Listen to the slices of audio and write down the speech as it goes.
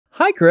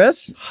Hi,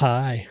 Kris.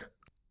 Hi.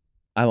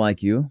 I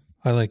like you.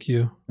 I like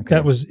you. Okay.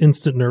 That was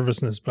instant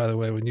nervousness, by the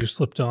way, when you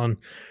slipped on,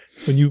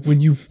 when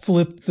you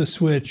flipped the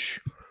switch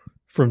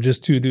from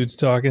just two dudes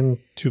talking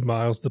to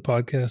Miles, the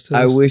podcast host.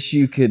 I wish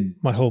you could.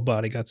 My whole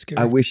body got scared.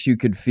 I wish you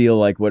could feel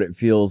like what it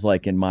feels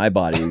like in my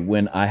body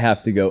when I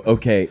have to go,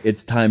 okay,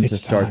 it's time to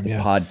start the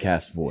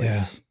podcast voice.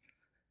 Yeah.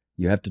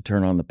 You have to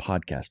turn on the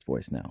podcast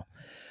voice now.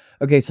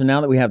 Okay, so now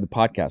that we have the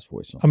podcast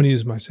voice on, I'm going to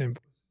use my same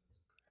voice.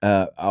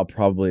 I'll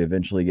probably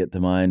eventually get to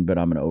mine, but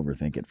I'm going to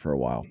overthink it for a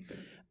while.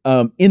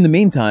 In the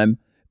meantime,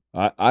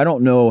 I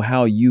don't know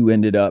how you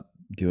ended up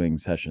doing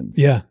sessions.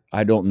 Yeah.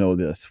 I don't know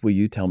this. Will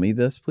you tell me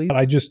this, please?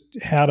 I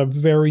just had a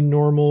very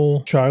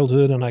normal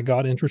childhood and I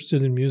got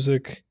interested in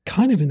music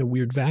kind of in a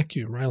weird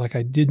vacuum, right? Like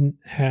I didn't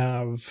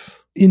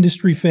have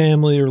industry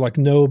family or like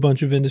know a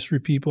bunch of industry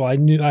people. I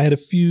knew I had a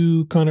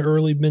few kind of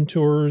early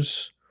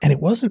mentors, and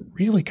it wasn't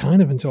really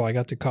kind of until I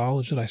got to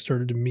college that I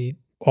started to meet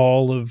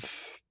all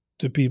of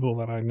the people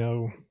that I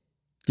know.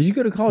 Did you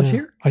go to college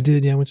here? I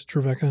did. Yeah. I went to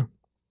Trevecca.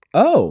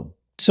 Oh.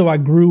 So I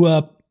grew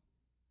up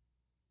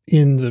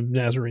in the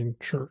Nazarene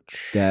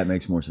church. That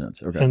makes more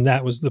sense. Okay. And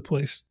that was the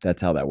place.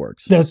 That's how that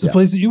works. That's the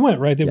place that you went,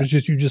 right? It was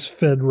just you just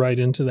fed right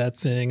into that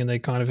thing, and they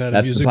kind of had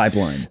a music the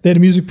pipeline. They had a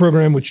music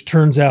program, which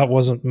turns out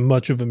wasn't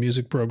much of a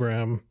music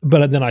program.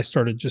 But then I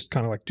started just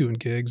kind of like doing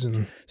gigs.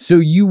 And so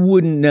you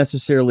wouldn't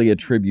necessarily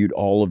attribute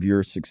all of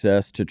your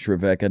success to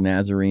Trevecca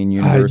Nazarene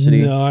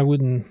University? No, I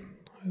wouldn't,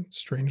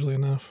 strangely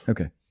enough.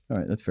 Okay. All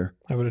right. That's fair.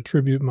 I would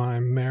attribute my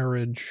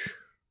marriage.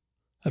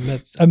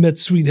 I met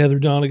sweet Heather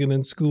Donegan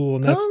in school,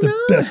 and that's the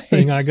best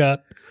thing I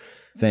got.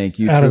 Thank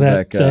you, out Trevecca.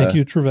 of that. Thank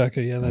you,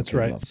 Trevecca. Yeah, that's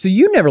right. So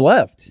you never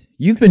left.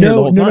 You've been here the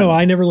whole time. No,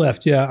 I never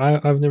left.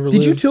 Yeah, I've never lived.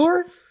 Did you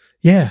tour?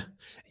 Yeah.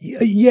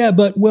 Yeah,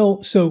 but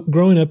so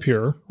growing up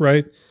here,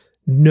 right,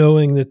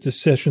 knowing that the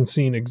session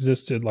scene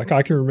existed, like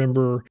I can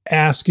remember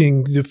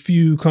asking the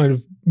few kind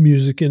of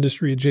music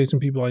industry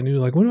adjacent people I knew,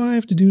 like, what do I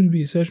have to do to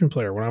be a session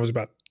player when I was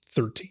about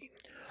 13?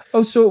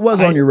 Oh, so it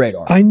was on your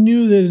radar. I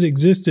knew that it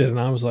existed, and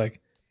I was like,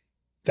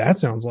 that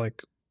sounds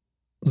like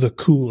the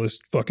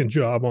coolest fucking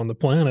job on the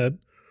planet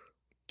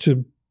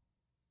to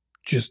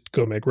just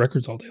go make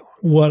records all day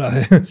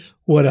long.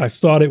 What I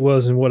thought it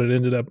was and what it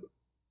ended up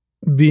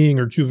being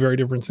are two very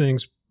different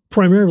things,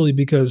 primarily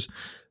because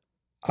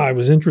I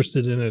was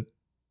interested in it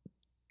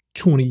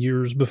 20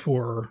 years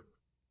before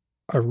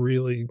I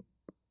really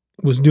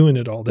was doing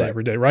it all day,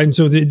 every day, right? And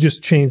so it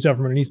just changed out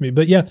from underneath me.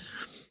 But yeah,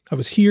 I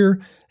was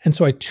here, and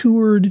so I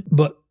toured,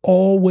 but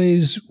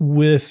always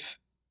with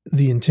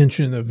the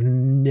intention of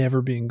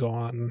never being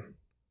gone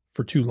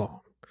for too long.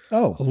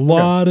 Oh, a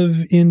lot of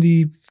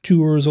indie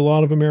tours, a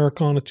lot of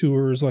Americana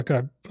tours. Like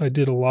I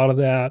did a lot of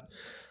that.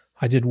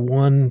 I did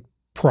one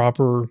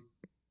proper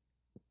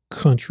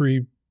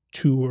country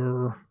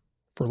tour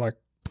for like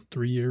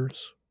 3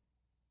 years.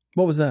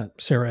 What was that?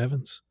 Sarah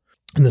Evans.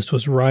 And this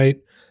was right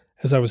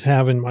as I was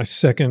having my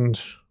second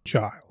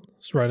child.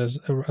 It's right as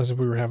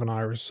we were having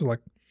Iris. So like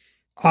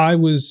I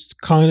was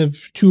kind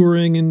of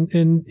touring in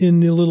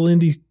the little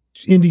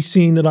indie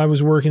scene that I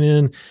was working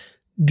in,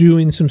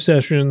 doing some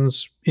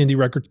sessions, indie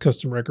record,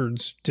 custom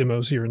records,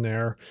 demos here and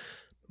there.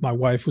 My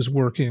wife was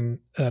working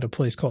at a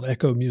place called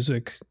Echo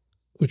Music,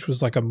 which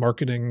was like a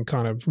marketing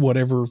kind of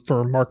whatever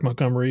firm. Mark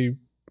Montgomery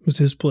was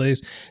his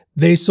place.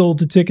 They sold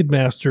to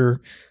Ticketmaster.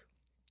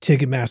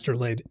 Ticketmaster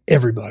laid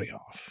everybody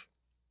off.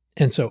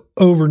 And so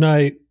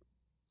overnight,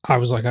 I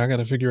was like, I got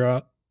to figure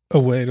out a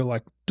way to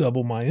like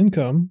double my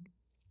income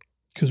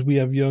because we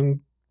have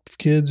young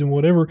kids and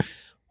whatever.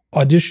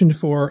 Auditioned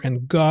for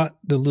and got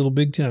the Little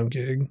Big Town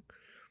gig,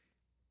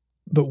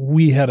 but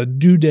we had a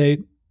due date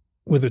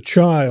with a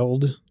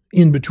child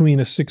in between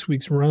a 6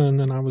 weeks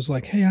run, and I was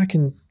like, "Hey, I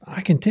can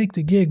take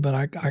the gig, but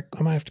I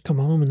might have to come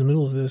home in the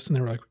middle of this." And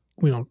they were like,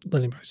 "We don't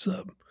let anybody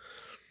sub."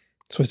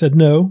 So I said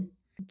no.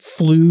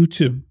 Flew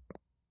to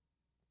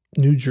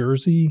New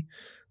Jersey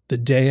the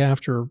day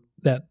after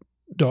that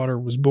daughter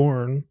was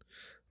born.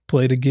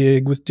 Played a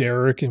gig with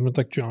Derek and with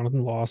like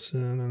Jonathan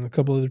Lawson and a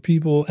couple other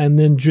people, and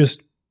then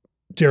just.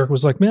 Derek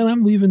was like, man,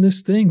 I'm leaving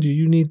this thing. Do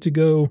you need to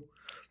go,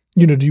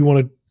 do you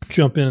want to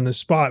jump in this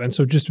spot? And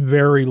so just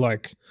very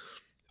like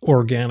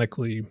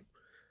organically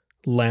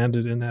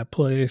landed in that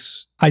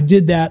place. I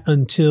did that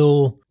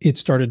until it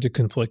started to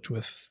conflict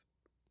with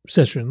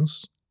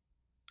sessions.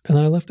 And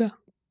then I left that.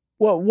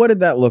 Well, what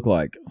did that look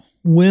like?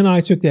 When I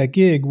took that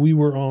gig, we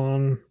were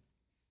on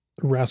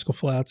Rascal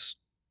Flatts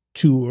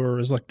tour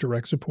as like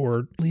direct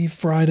support. Leave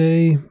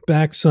Friday,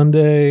 back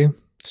Sunday.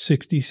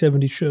 60,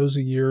 70 shows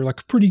a year,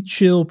 like pretty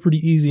chill, pretty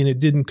easy. And it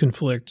didn't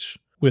conflict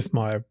with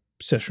my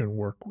session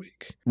work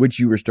week. Which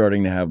you were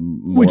starting to have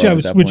more which I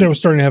was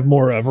starting to have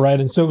more of, right?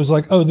 And so it was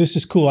like, oh, this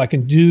is cool. I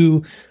can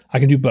do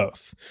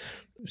both.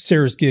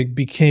 Sarah's gig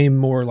became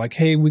more like,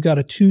 hey, we got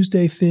a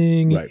Tuesday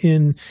thing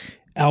in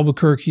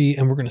Albuquerque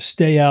and we're going to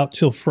stay out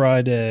till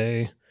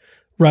Friday.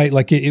 Right.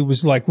 Like it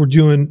was like, we're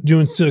doing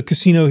a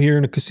casino here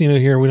and a casino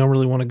here. We don't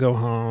really want to go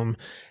home.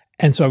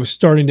 And so I was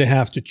starting to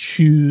have to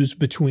choose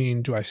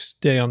between, do I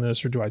stay on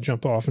this or do I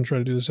jump off and try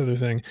to do this other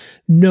thing?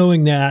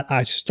 Knowing that,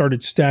 I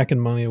started stacking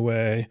money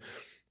away.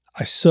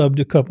 I subbed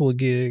a couple of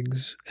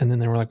gigs, and then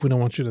they were like, we don't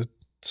want you to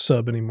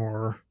sub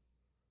anymore.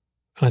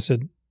 And I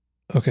said,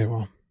 okay,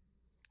 well,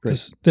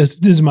 this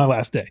is my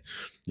last day,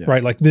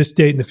 right? Like this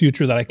date in the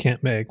future that I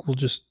can't make,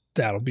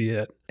 that'll be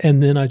it.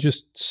 And then I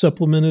just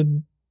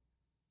supplemented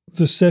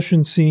the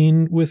session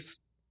scene with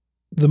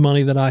the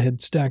money that I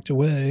had stacked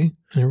away.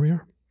 And here we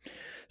are.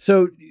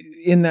 So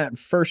in that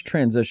first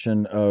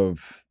transition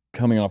of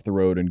coming off the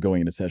road and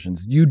going into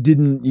sessions,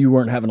 you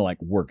weren't having to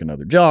like work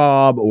another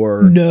job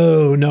or?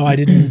 No, I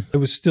didn't. There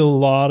was still a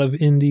lot of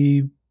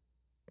indie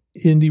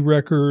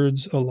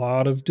records, a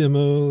lot of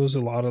demos,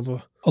 a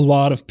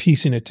lot of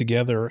piecing it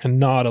together, and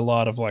not a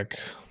lot of like,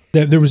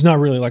 there was not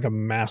really like a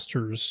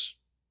master's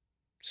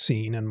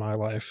scene in my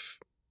life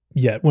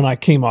yet when I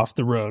came off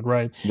the road.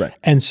 Right.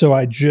 And so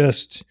I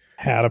just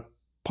had a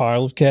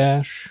pile of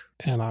cash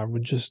and I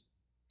would just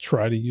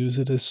try to use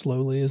it as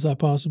slowly as I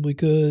possibly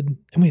could.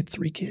 And we had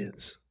 3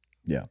 kids.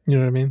 Yeah. You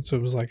know what I mean? So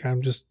it was like,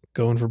 I'm just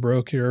going for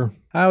broke here.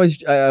 I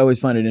always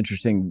find it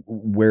interesting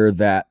where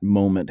that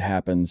moment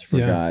happens for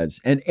guys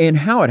and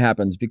how it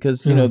happens,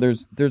 because, you know,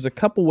 there's a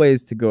couple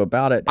ways to go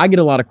about it. I get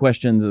a lot of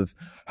questions of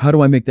how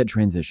do I make that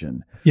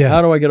transition? Yeah.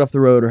 How do I get off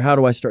the road, or how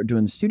do I start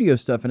doing studio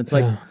stuff? And it's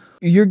like,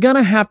 you're going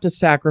to have to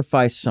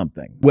sacrifice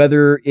something,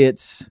 whether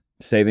it's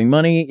saving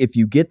money if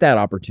you get that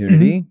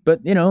opportunity, but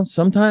you know,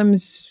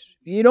 sometimes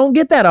you don't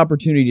get that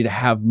opportunity to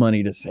have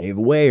money to save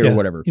away or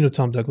whatever. You know,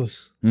 Tom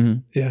Douglas.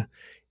 Yeah.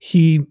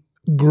 He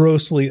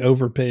grossly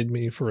overpaid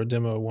me for a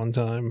demo one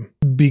time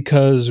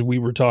because we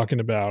were talking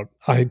about,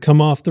 I had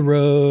come off the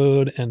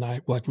road and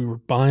we were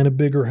buying a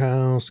bigger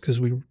house because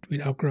we'd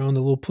outgrown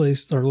the little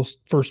place, our little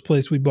first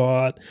place we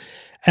bought.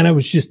 And I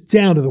was just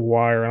down to the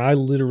wire. And I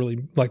literally,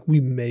 like,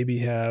 we maybe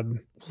had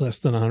less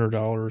than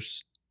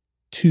 $100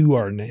 to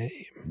our name.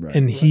 Right.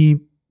 And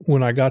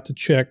when I got to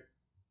check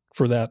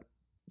for that,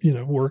 you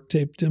know, work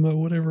tape demo,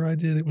 whatever I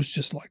did, it was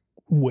just like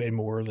way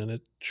more than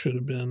it should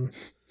have been.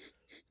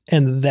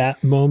 And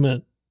that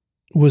moment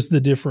was the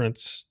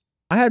difference.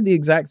 I had the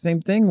exact same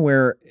thing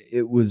where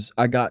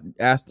I got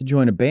asked to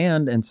join a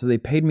band, and so they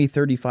paid me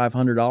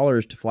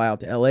 $3,500 to fly out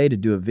to LA to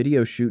do a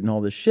video shoot and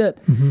all this shit.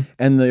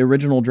 And the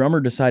original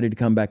drummer decided to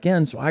come back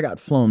in, so I got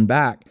flown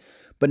back.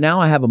 But now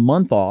I have a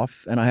month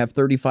off, and I have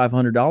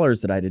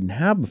 $3,500 that I didn't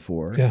have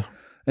before. Yeah.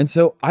 And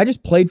so I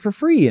just played for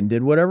free and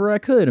did whatever I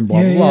could and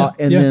blah, blah, blah.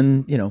 And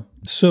then, you know.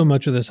 So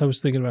much of this, I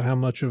was thinking about how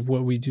much of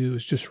what we do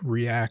is just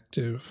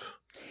reactive.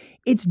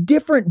 It's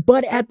different,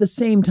 but at the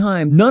same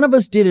time, none of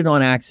us did it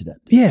on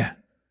accident. Yeah.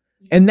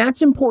 And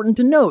that's important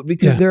to note,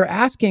 because they're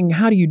asking,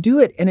 how do you do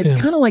it? And it's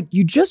kind of like,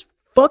 you just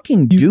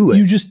fucking do it.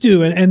 You just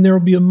do. And there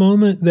will be a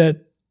moment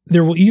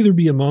there will either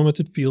be a moment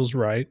that feels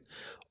right,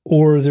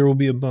 or there will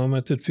be a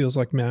moment that feels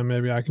like, man,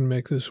 maybe I can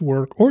make this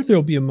work. Or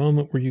there'll be a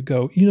moment where you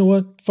go, you know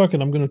what? Fuck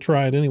it, I'm going to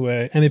try it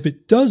anyway. And if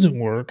it doesn't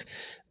work,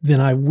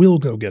 then I will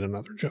go get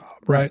another job,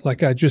 right?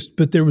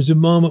 But there was a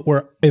moment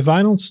where if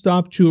I don't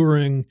stop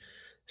touring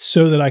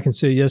so that I can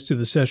say yes to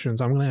the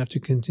sessions, I'm going to have to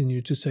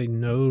continue to say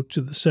no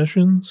to the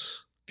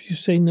sessions. If you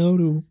say no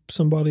to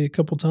somebody a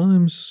couple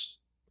times,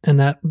 and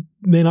that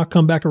may not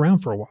come back around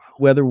for a while.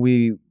 Whether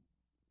we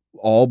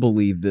all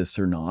believe this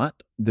or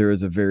not, there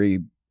is a very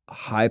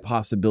high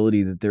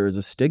possibility that there is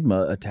a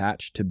stigma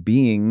attached to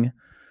being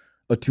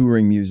a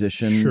touring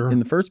musician in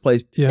the first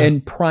place. Yeah.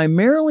 And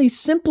primarily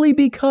simply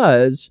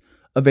because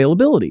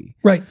availability.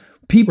 Right.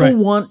 People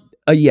want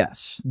a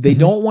yes. They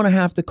don't want to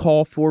have to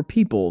call 4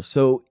 people.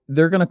 So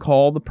they're going to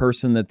call the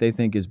person that they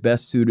think is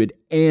best suited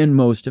and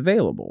most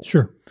available.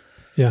 Sure.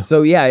 Yeah.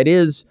 So yeah, it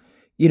is,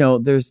 you know,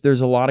 there's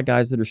a lot of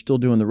guys that are still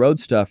doing the road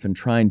stuff and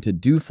trying to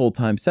do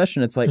full-time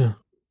session. It's like,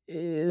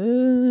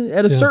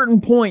 at a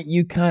certain point,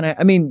 you kind of,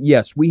 I mean,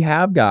 yes, we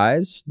have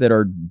guys that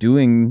are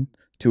doing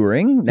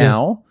touring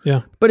now,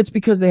 but it's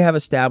because they have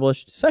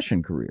established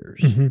session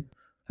careers.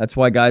 That's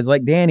why guys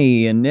like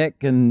Danny and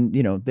Nick and,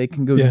 you know, they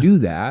can go do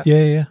that.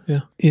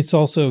 Yeah. It's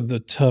also the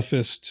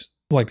toughest,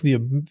 like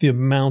the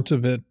amount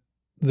of it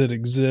that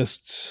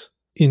exists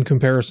in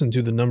comparison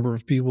to the number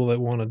of people that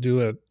want to do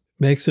it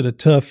makes it a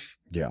tough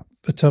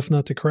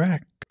nut to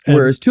crack. And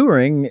whereas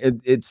touring,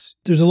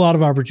 there's a lot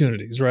of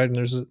opportunities, right?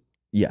 And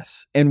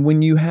yes. And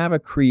when you have a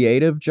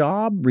creative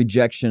job,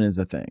 rejection is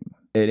a thing.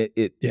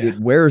 It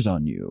wears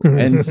on you.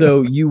 And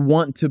so you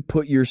want to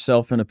put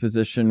yourself in a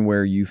position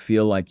where you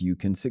feel like you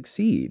can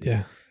succeed.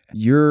 Yeah.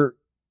 Your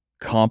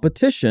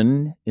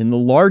competition, in the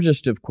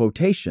largest of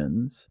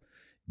quotations,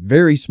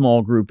 very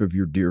small group of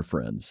your dear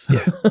friends.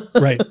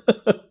 Yeah. Right.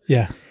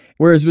 Yeah.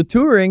 Whereas with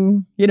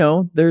touring, you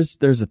know, there's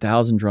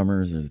 1,000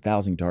 drummers, there's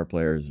 1,000 guitar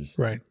players,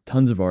 there's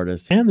tons of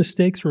artists. And the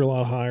stakes are a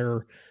lot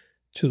higher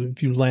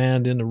if you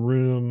land in a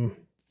room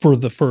for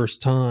the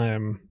first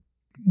time.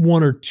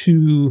 1 or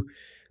 2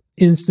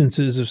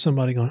 instances of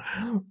somebody going,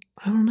 I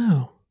don't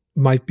know,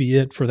 might be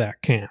it for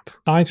that camp.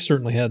 I've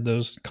certainly had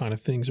those kind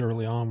of things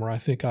early on where I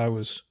think I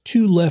was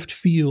too left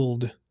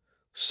field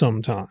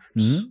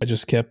sometimes. I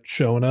just kept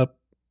showing up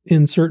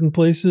in certain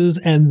places.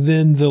 And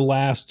then the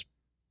last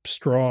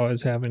straw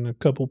is having a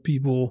couple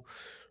people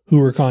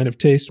who are kind of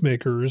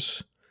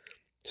tastemakers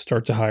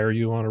start to hire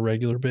you on a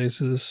regular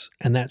basis.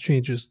 And that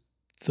changes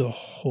the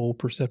whole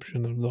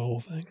perception of the whole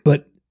thing.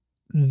 But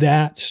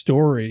that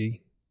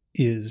story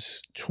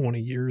is 20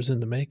 years in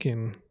the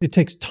making. It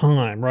takes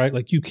time, right?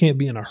 Like you can't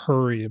be in a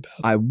hurry about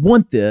it. I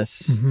want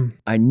this.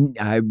 I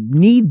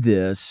need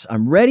this.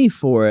 I'm ready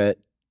for it.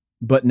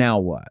 But now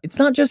what? It's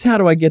not just how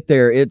do I get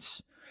there?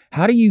 It's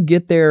how do you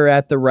get there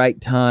at the right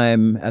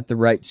time, at the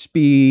right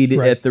speed,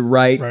 at the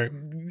right,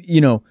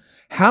 you know,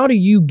 how do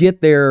you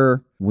get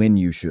there when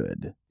you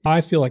should?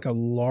 I feel like a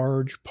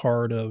large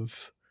part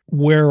of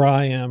where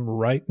I am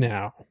right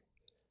now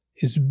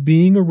is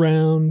being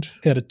around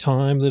at a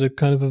time that a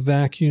kind of a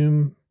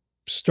vacuum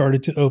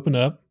started to open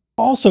up.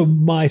 Also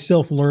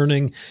myself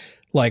learning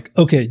like,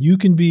 okay, you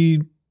can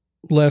be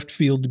left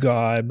field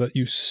guy, but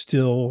you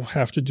still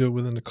have to do it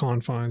within the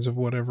confines of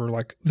whatever.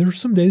 Like there's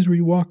some days where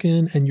you walk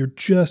in and you're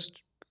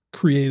just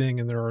creating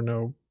and there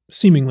are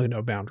seemingly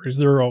no boundaries.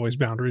 There are always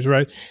boundaries,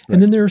 right?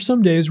 And then there are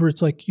some days where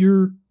it's like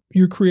you're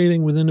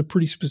creating within a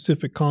pretty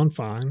specific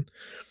confine.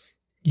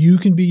 You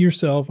can be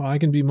yourself, I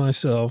can be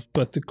myself,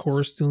 but the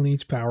chorus still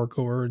needs power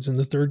chords and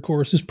the third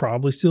chorus is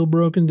probably still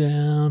broken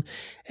down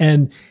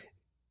and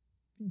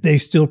they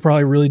still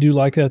probably really do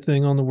like that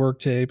thing on the work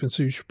tape. And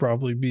so you should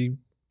probably be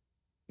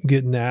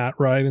getting that,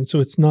 right? And so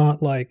it's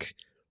not like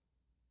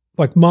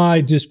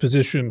my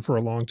disposition for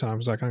a long time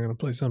was like, I'm going to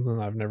play something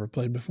I've never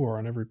played before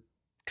on every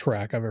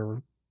track I've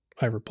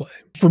ever played.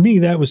 For me,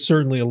 that was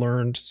certainly a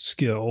learned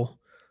skill,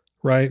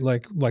 right?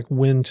 Like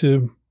when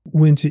to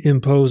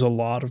impose a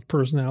lot of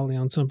personality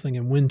on something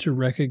and when to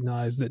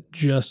recognize that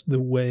just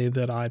the way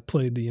that I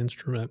played the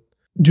instrument,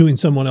 doing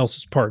someone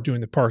else's part,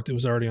 doing the part that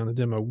was already on the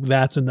demo,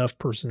 that's enough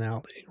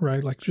personality,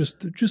 right? Like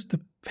just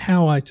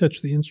how I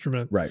touch the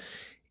instrument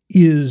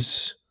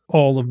is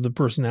all of the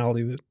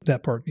personality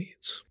that part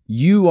needs.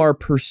 You are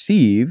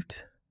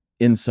perceived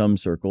in some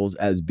circles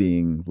as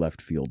being left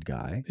field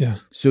guy. Yeah.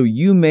 So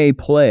you may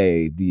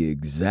play the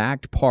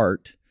exact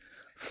part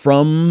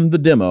from the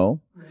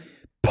demo,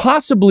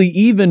 possibly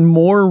even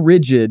more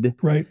rigid,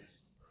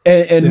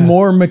 and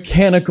more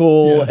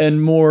mechanical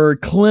and more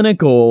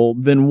clinical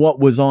than what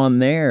was on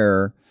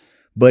there,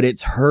 but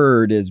it's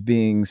heard as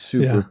being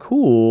super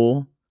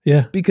cool.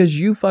 Yeah. Because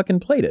you fucking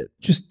played it.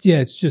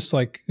 It's just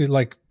like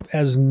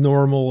as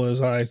normal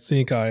as I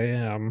think I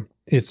am,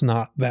 it's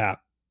not that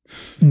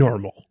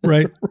normal,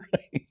 right?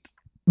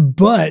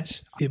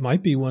 But it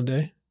might be one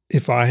day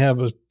if I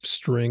have a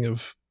string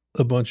of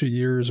a bunch of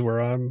years where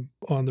I'm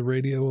on the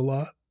radio a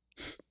lot,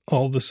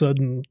 all of a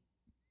sudden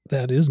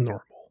that is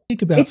normal.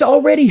 Think about it's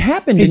already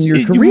happened in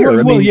your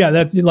career. Well, yeah,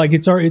 that's like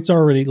it's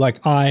already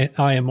like I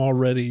am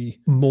already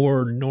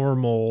more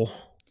normal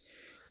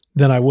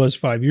than I was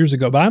 5 years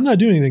ago, but I'm not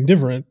doing anything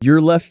different. You're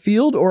left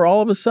field, or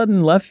all of a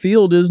sudden left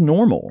field is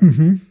normal.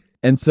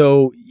 And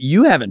so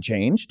you haven't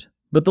changed,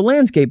 but the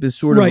landscape is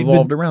sort of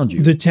evolved around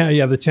you.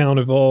 The town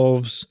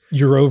evolves.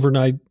 Your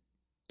overnight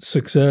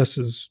success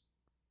is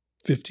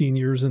 15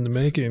 years in the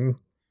making,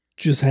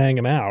 just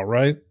hanging out,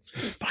 right?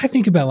 But I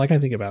think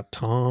about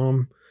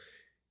Tom.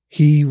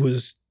 He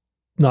was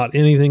not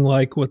anything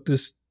like what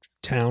this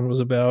town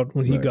was about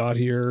when he got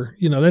here.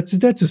 You know, that's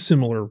a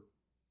similar.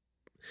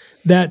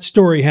 That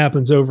story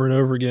happens over and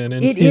over again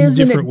in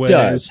different ways.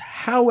 Does.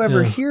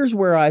 However, here's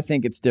where I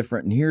think it's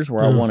different, and here's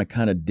where I want to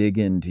kind of dig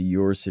into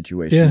your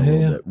situation a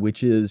little bit,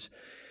 which is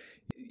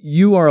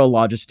you are a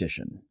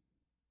logistician.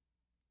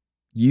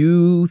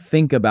 You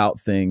think about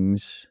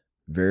things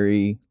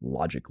very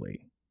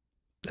logically.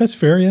 That's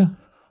fair, yeah.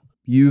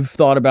 You've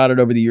thought about it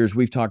over the years.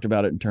 We've talked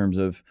about it in terms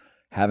of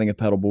having a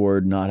pedal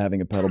board, not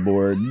having a pedal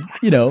board,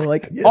 you know,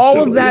 like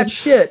all of that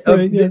shit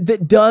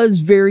that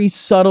does very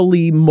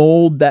subtly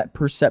mold that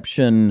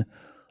perception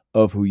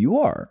of who you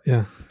are.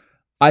 Yeah.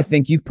 I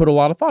think you've put a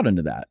lot of thought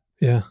into that.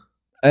 Yeah.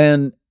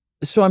 And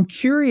so I'm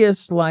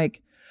curious,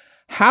 like,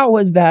 how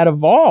has that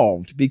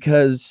evolved?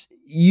 Because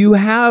you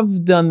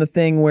have done the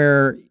thing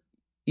where,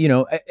 you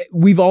know,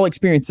 we've all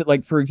experienced it.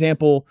 Like, for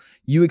example,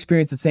 you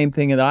experienced the same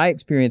thing that I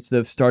experienced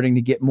of starting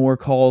to get more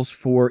calls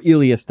for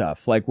Ilya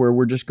stuff, like where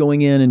we're just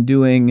going in and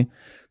doing,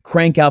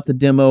 crank out the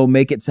demo,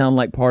 make it sound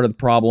like part of the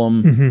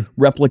problem,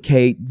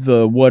 replicate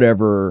the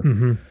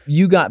whatever.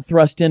 You got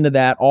thrust into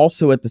that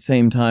also at the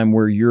same time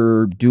where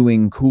you're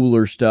doing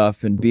cooler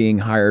stuff and being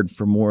hired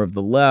for more of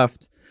the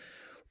left.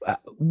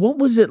 What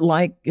was it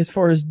like as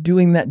far as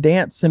doing that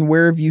dance, and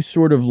where have you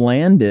sort of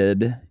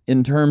landed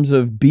in terms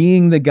of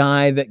being the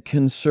guy that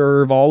can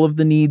serve all of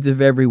the needs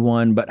of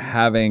everyone, but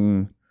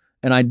having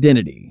an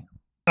identity?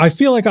 I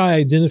feel like I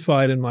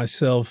identified in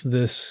myself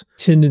this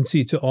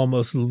tendency to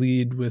almost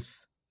lead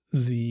with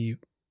the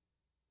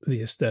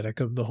aesthetic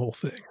of the whole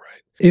thing,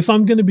 right? If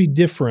I'm going to be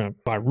different,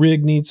 my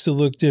rig needs to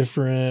look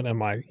different and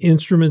my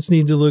instruments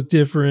need to look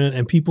different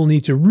and people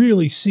need to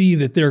really see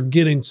that they're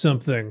getting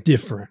something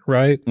different,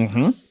 right?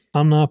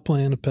 I'm not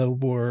playing a pedal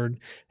board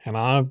and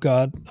I've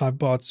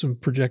bought some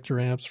projector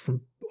amps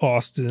from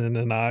Austin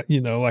and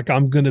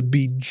I'm going to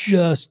be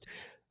just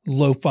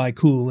lo-fi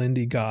cool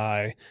indie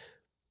guy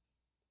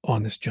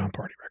on this Jon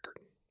Pardi record.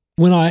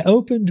 When I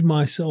opened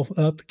myself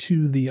up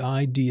to the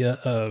idea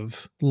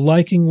of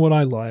liking what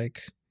I like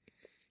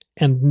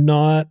and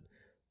not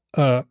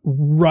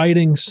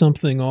writing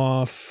something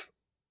off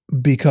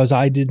because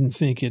I didn't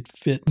think it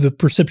fit the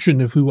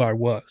perception of who I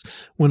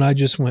was, when I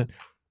just went,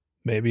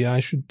 maybe I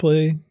should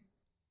play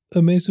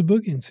a Mesa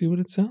Boogie and see what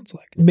it sounds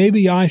like.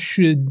 Maybe I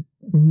should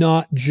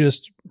not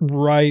just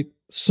write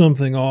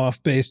something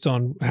off based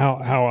on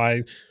how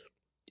I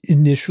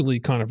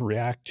initially kind of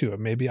react to it.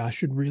 Maybe I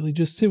should really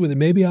just sit with it.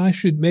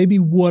 Maybe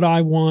what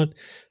I want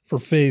for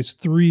phase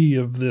 3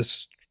 of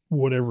this,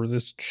 whatever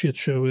this shit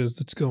show is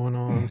that's going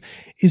on,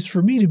 is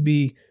for me to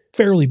be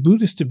fairly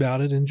Buddhist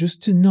about it and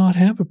just to not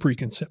have a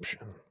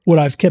preconception. What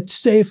I've kept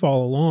safe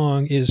all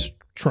along is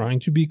trying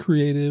to be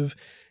creative,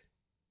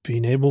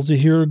 being able to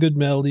hear a good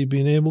melody,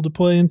 being able to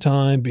play in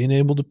time, being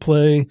able to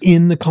play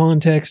in the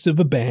context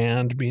of a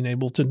band, being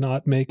able to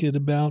not make it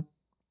about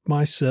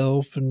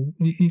myself, and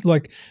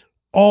like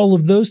all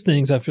of those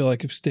things I feel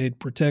like have stayed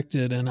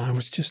protected. And I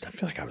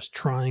feel like I was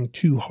trying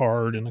too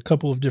hard in a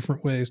couple of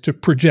different ways to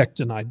project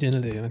an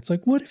identity. And it's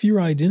like, what if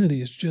your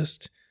identity is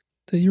just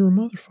that you're a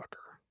motherfucker?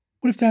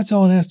 What if that's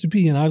all it has to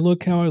be? And I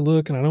look how I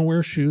look, and I don't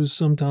wear shoes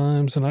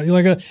sometimes. And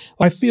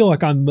I feel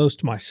like I'm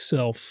most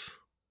myself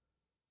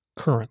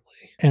currently.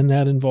 And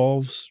that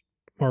involves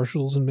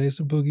Marshalls and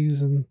Mesa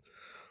Boogies and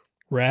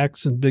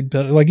racks and big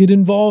pedal. Like, it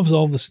involves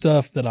all the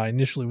stuff that I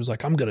initially was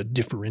like, I'm going to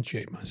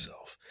differentiate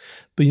myself.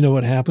 But you know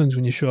what happens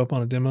when you show up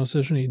on a demo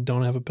session and you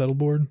don't have a pedal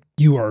board?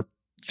 You are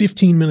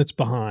 15 minutes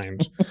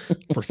behind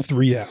for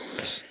 3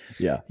 hours.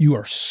 Yeah. You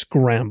are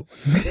scrambling,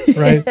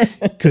 right?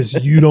 Because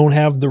you don't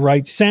have the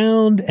right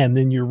sound, and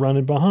then you're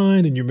running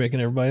behind and you're making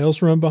everybody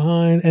else run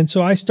behind. And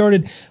so I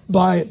started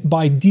by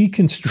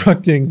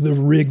deconstructing the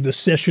rig, the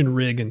session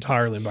rig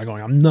entirely, by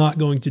going, I'm not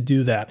going to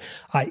do that.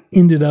 I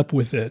ended up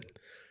with it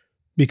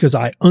because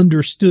I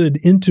understood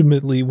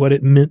intimately what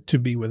it meant to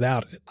be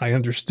without it. I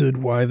understood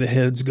why the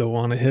heads go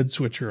on a head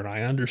switcher, and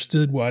I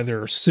understood why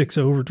there are 6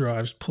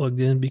 overdrives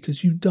plugged in,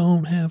 because you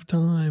don't have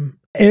time.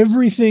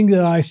 Everything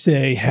that I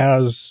say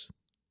has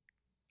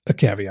a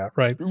caveat,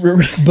 right?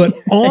 But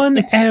on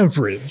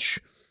average,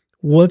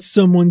 what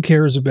someone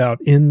cares about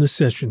in the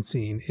session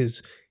scene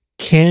is,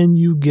 can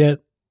you get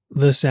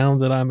the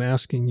sound that I'm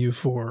asking you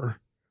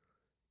for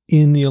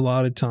in the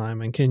allotted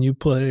time? And can you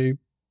play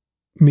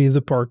me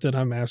the part that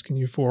I'm asking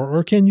you for?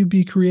 Or can you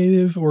be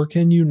creative, or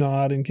can you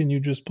not? And can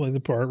you just play the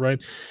part,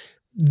 right?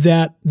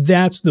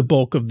 That's the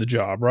bulk of the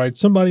job, right?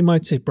 Somebody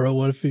might say, bro,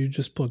 what if you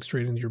just plug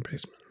straight into your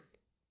basement?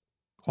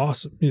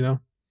 Awesome, you know?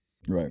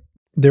 Right.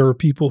 There are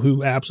people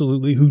who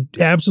absolutely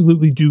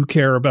do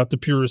care about the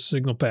purest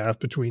signal path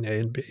between A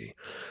and B.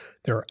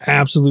 There are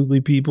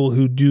absolutely people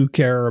who do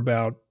care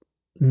about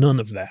none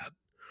of that.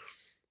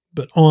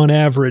 But on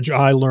average,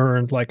 I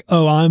learned like,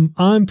 oh,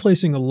 I'm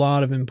placing a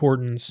lot of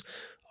importance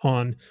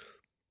on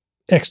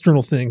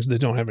external things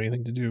that don't have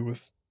anything to do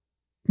with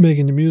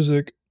making the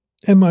music.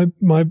 And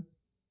my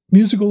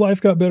musical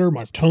life got better.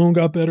 My tone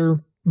got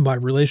better. My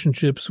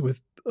relationships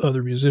with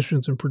other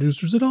musicians and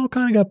producers, it all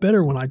kind of got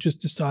better when I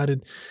just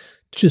decided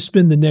to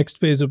spend the next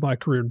phase of my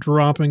career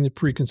dropping the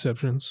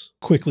preconceptions,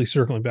 quickly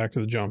circling back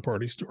to the Jon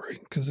Pardi story,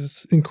 because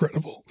it's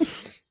incredible.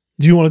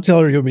 Do you want to tell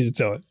it, or you want me to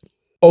tell it?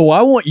 Oh,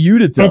 I want you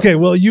to tell it. Okay,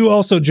 well, you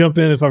also jump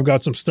in if I've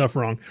got some stuff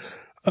wrong.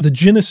 The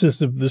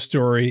genesis of this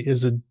story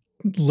is a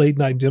late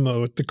night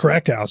demo at the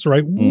Crack House,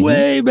 right? Mm-hmm.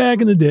 Way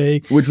back in the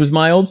day. Which was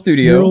my old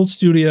studio. Your old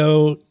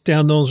studio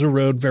down Nolensville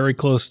Road, very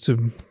close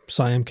to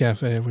Siam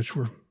Cafe, which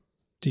we're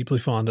deeply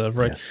fond of,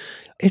 right?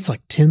 Yeah. It's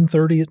like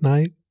 10:30 at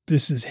night.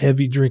 This is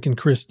heavy drinking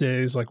Kris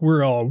days. Like,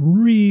 we're all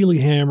really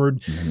hammered.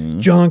 Mm-hmm.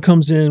 John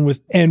comes in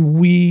and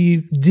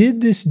we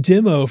did this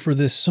demo for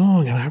this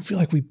song, and I feel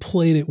like we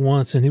played it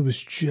once and it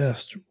was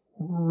just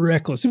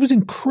reckless. It was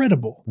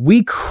incredible.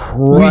 We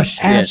crushed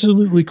it.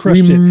 Absolutely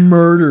crushed it. We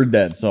murdered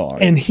that song.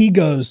 And he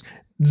goes,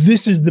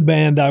 this is the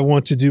band I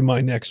want to do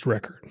my next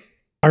record.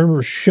 I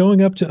remember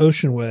showing up to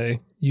Ocean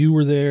Way. You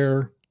were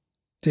there.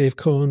 Dave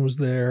Cohen was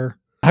there.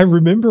 I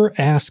remember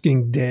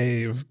asking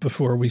Dave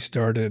before we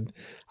started,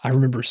 I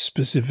remember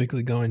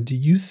specifically going, do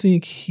you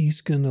think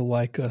he's going to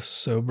like us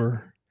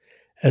sober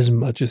as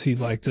much as he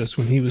liked us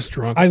when he was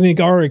drunk? I think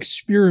our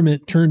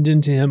experiment turned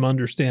into him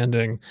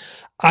understanding,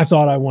 I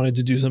thought I wanted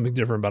to do something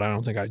different, but I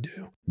don't think I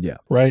do. Yeah.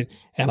 Right.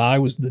 And I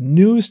was the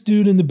newest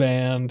dude in the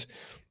band,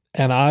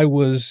 and I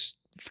was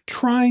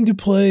trying to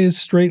play as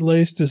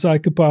straight-laced as I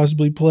could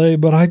possibly play,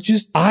 but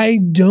I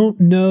don't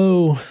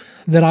know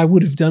that I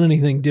would have done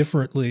anything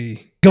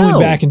differently going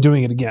back and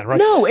doing it again, right?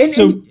 No,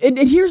 and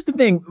here's the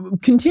thing.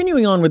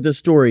 Continuing on with this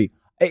story,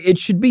 it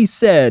should be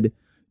said,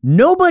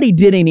 nobody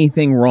did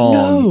anything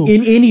wrong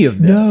in any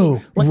of this.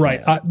 No,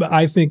 right.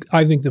 I think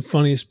the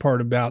funniest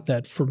part about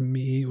that for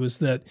me was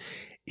that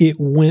it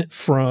went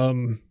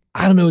from,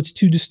 I don't know, it's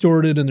too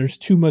distorted and there's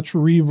too much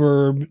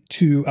reverb,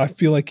 to, I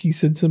feel like he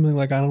said something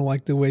like, I don't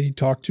like the way he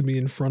talked to me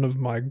in front of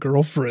my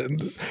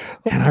girlfriend.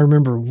 And I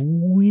remember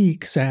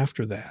weeks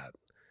after that,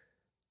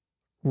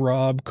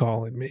 Rob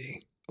calling me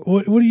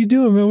what are you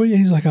doing, man?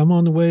 He's like, I'm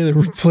on the way to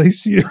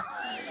replace you.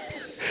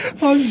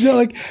 I'm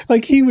so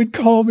like he would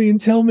call me and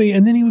tell me,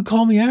 and then he would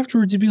call me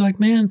afterwards and be like,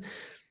 man,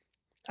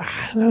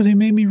 I don't know, they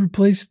made me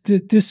replace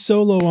this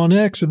solo on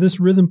X or this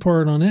rhythm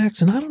part on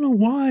X, and I don't know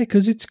why,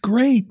 because it's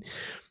great.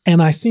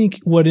 And I think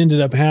what ended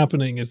up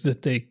happening is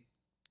that they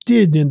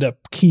did end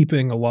up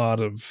keeping a lot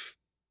of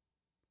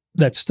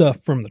that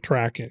stuff from the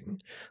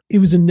tracking. It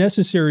was a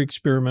necessary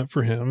experiment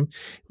for him.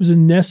 It was a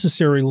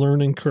necessary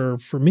learning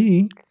curve for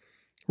me,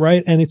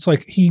 right? And it's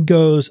like he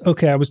goes,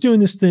 okay, I was doing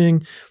this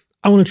thing.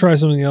 I want to try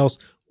something else.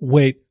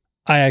 Wait,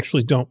 I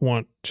actually don't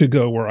want to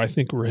go where I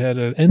think we're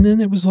headed. And then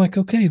it was like,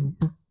 okay,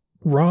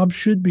 Rob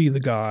should be the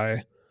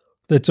guy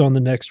that's on the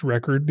next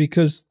record,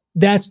 because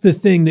that's the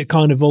thing that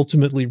kind of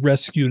ultimately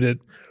rescued it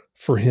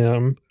for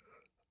him.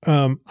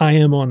 I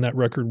am on that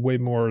record way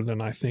more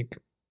than I think.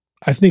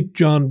 I think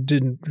John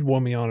didn't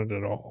want me on it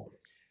at all.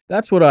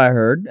 That's what I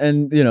heard.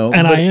 And, you know,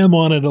 and I am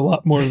on it a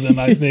lot more than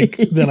I think,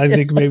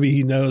 maybe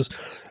he knows.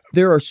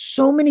 There are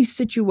so many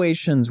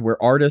situations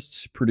where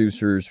artists,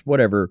 producers,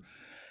 whatever,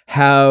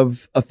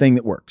 have a thing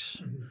that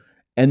works.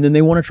 And then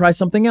they want to try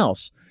something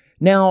else.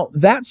 Now,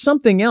 that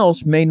something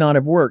else may not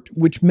have worked,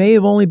 which may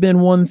have only been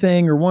one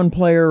thing or one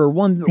player or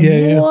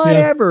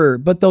whatever.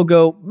 But they'll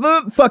go,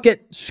 fuck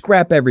it,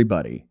 scrap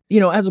everybody. You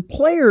know, as a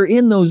player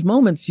in those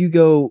moments, you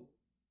go,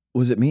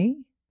 was it me?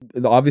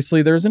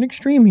 Obviously, there's an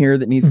extreme here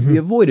that needs to be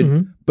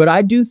avoided. But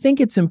I do think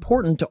it's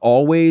important to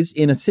always,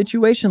 in a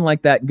situation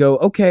like that, go,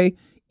 okay,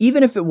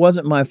 even if it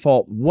wasn't my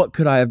fault, what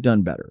could I have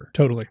done better?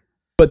 Totally.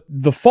 But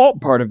the fault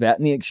part of that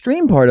and the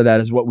extreme part of that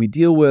is what we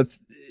deal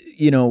with,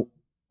 you know,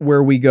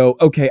 where we go,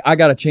 okay, I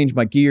got to change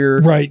my gear.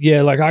 Right.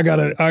 Yeah. Like I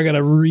gotta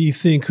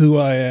rethink who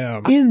I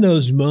am. In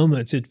those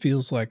moments, it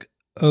feels like,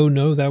 oh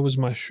no, that was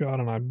my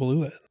shot and I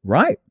blew it.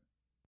 Right.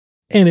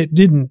 And it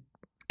didn't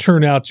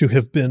turn out to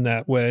have been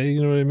that way.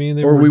 You know what I mean?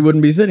 We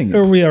wouldn't be sitting here.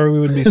 Or we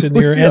wouldn't be sitting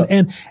here.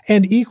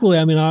 And equally,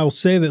 I mean, I will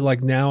say that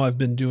like now I've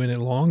been doing it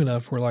long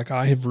enough where like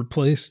I have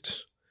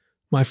replaced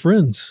my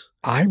friends.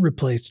 I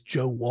replaced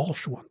Joe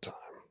Walsh one time,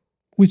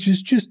 which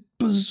is just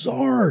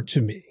bizarre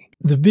to me.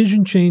 The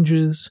vision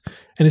changes,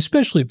 and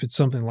especially if it's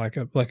something like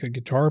a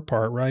guitar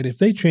part, right? If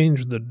they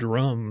change the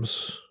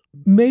drums,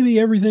 maybe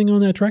everything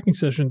on that tracking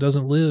session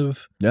doesn't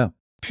live. Yeah.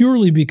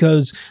 Purely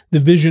because the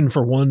vision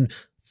for one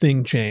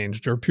thing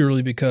changed, or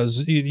purely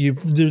because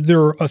there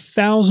are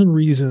 1,000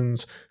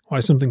 reasons why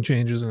something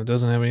changes, and it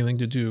doesn't have anything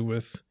to do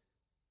with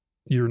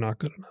you're not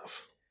good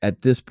enough.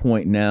 At this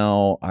point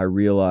now, I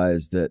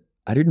realize that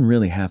I didn't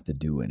really have to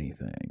do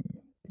anything.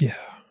 Yeah.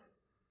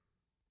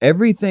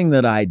 Everything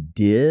that I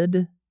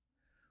did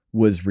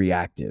was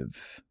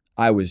reactive.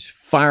 I was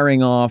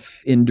firing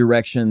off in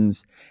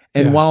directions.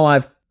 And while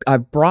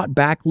I've brought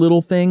back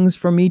little things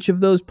from each of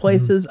those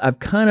places, I've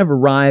kind of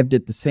arrived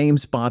at the same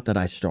spot that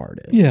I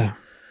started. Yeah.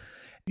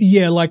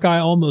 Yeah, like I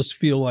almost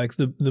feel like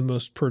the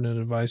most pertinent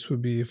advice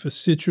would be if a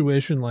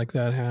situation like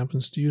that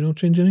happens to you, don't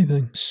change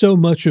anything. So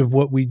much of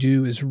what we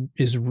do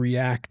is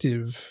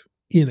reactive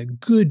in a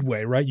good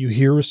way, right? You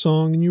hear a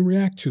song and you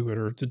react to it,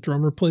 or the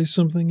drummer plays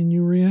something and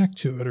you react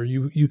to it, or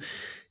you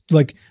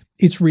like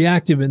it's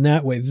reactive in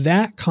that way.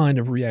 That kind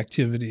of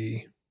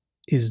reactivity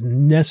is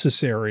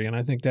necessary, and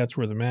I think that's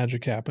where the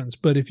magic happens.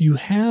 But if you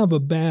have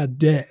a bad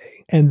day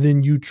and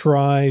then you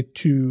try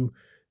to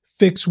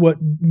fix what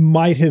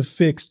might have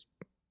fixed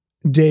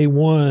day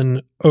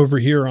one over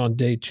here on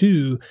day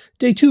two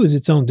is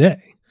its own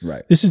day.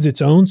 Right. This is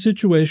its own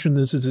situation.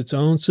 This is its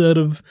own set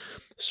of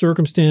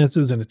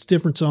circumstances, and it's a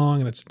different song,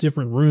 and it's a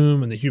different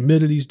room, and the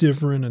humidity's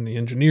different, and the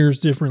engineer's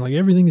different. Like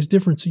everything is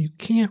different. So you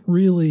can't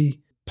really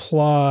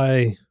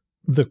apply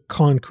the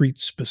concrete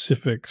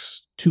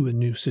specifics to a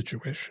new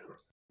situation.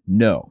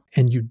 No.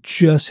 And you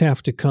just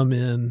have to come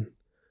in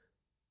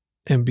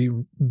and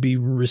be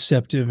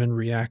receptive and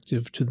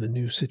reactive to the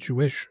new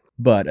situation.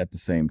 But at the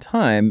same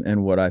time,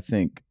 and what I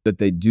think that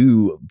they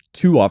do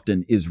too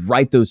often is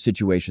write those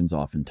situations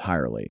off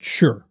entirely.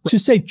 Sure. To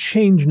say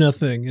change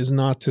nothing is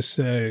not to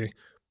say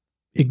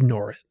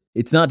ignore it.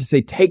 It's not to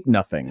say take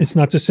nothing. It's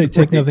not to say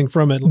take nothing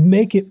from it.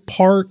 Make it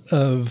part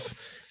of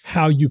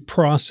how you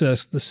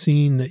process the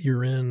scene that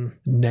you're in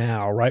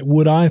now, right?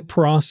 Would I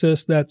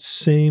process that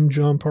same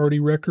John Party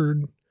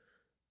record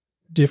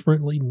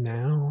differently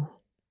now?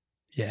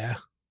 Yeah.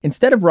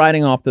 Instead of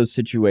writing off those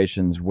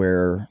situations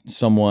where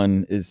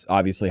someone is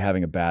obviously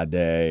having a bad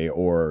day,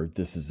 or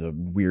this is a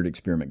weird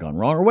experiment gone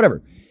wrong, or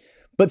whatever,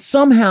 but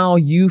somehow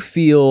you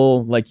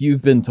feel like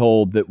you've been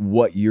told that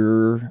what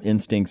your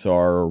instincts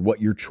are or what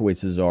your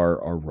choices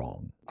are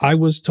wrong. I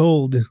was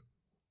told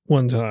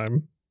one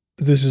time,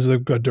 this is a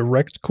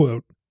direct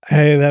quote,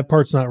 hey, that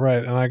part's not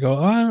right. And I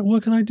go,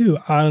 what can I do?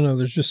 I don't know.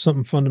 There's just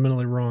something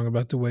fundamentally wrong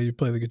about the way you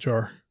play the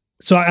guitar.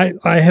 So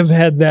I have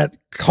had that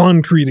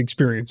concrete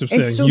experience of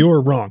saying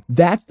you're wrong.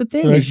 That's the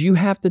thing, right? Is you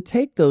have to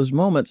take those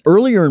moments.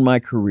 Earlier in my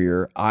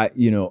career, I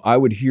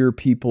would hear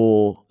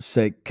people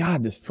say,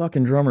 God, this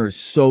fucking drummer is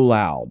so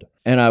loud.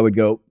 And I would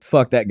go,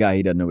 fuck that guy.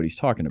 He doesn't know what he's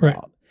talking about.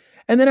 Right.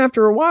 And then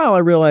after a while, I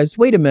realized,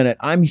 wait a minute,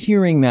 I'm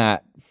hearing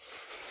that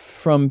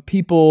from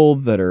people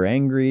that are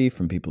angry,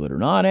 from people that are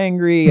not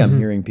angry. I'm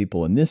hearing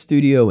people in this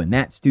studio, in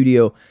that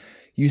studio.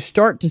 You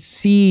start to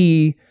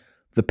see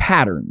the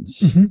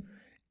patterns.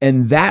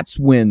 And that's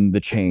when the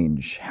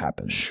change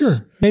happens.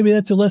 Sure. Maybe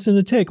that's a lesson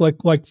to take.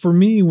 Like for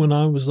me, when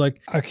I was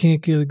like, I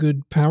can't get a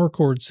good power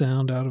chord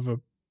sound out of a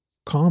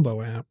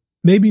combo amp.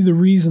 Maybe the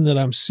reason that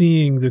I'm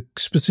seeing the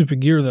specific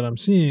gear that I'm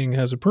seeing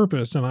has a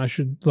purpose, and I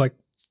should like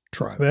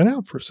try that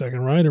out for a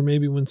second, right? Or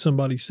maybe when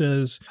somebody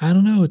says, I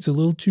don't know, it's a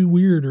little too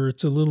weird, or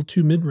it's a little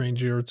too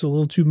mid-range, or it's a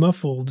little too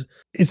muffled.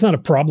 It's not a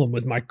problem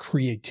with my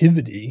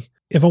creativity.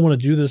 If I want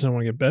to do this and I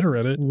want to get better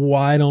at it,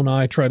 why don't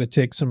I try to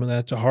take some of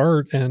that to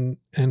heart and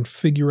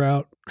figure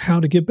out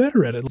how to get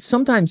better at it?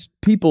 Sometimes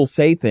people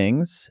say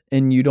things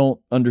and you don't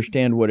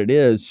understand what it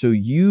is, so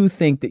you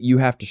think that you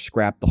have to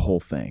scrap the whole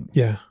thing.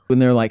 Yeah. When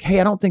they're like, hey,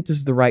 I don't think this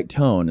is the right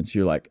tone. And so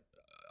you're like,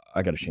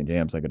 I got to change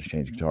amps, I got to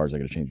change guitars, I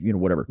got to change,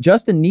 whatever.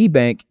 Justin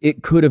Niebank,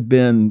 it could have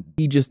been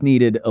he just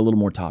needed a little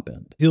more top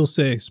end. He'll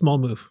say small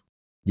move.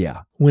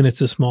 Yeah. When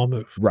it's a small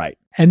move. Right.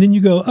 And then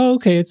you go, oh,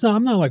 okay,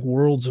 I'm not like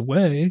worlds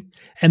away.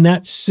 And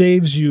that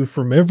saves you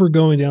from ever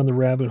going down the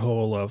rabbit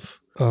hole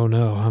of, oh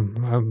no,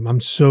 I'm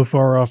so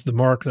far off the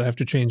mark that I have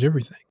to change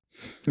everything.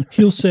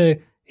 He'll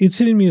say, it's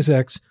hitting me as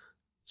X,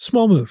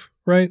 small move,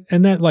 right?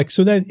 And that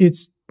so that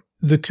it's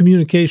the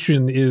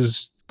communication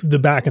is the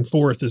back and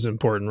forth is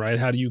important, right?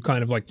 How do you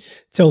kind of like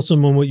tell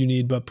someone what you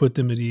need, but put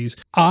them at ease?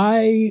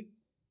 I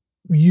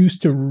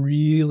used to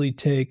really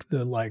take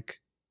the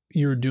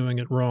you're doing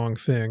it wrong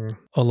thing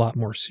a lot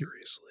more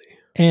seriously.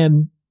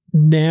 And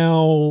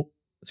now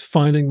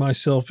finding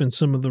myself in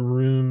some of the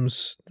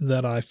rooms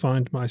that I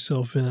find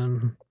myself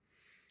in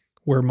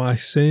where my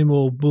same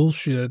old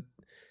bullshit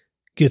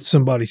gets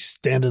somebody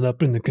standing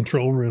up in the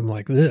control room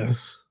like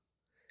this.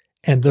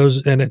 And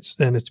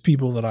it's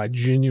people that I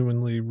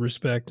genuinely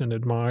respect and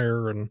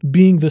admire, and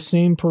being the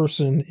same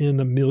person in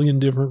a million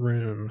different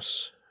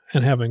rooms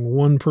and having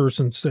one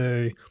person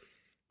say,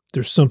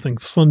 there's something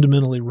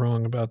fundamentally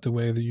wrong about the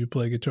way that you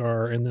play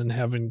guitar, and then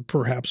having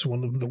perhaps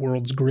one of the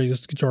world's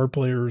greatest guitar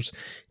players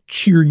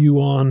cheer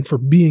you on for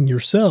being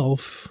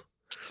yourself,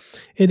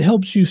 it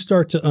helps you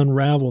start to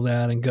unravel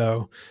that and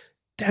go,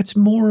 that's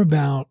more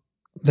about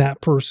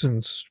that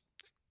person's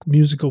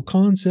musical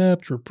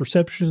concept or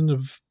perception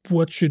of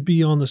what should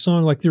be on the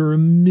song. Like there are a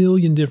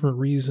million different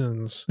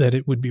reasons that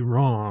it would be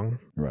wrong.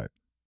 Right.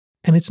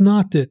 And it's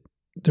not that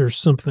there's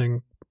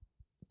something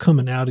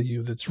coming out of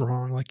you that's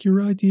wrong. Like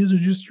your ideas are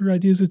just your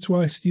ideas. That's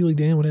why Steely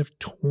Dan would have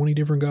 20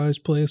 different guys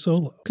play a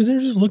solo, because they're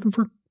just looking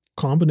for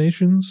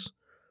combinations,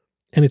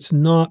 and it's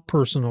not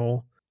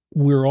personal.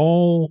 We're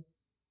all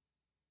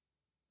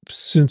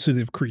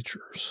sensitive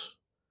creatures.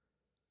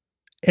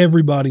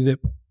 Everybody that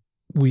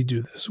we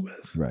do this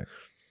with. Right.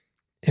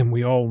 And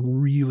we all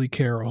really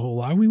care a whole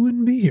lot. We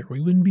wouldn't be here.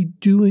 We wouldn't be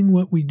doing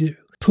what we do.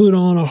 Put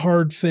on a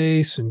hard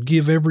face and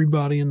give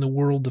everybody in the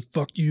world to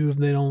fuck you if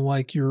they don't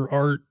like your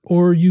art.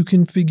 Or you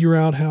can figure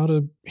out how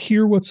to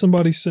hear what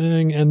somebody's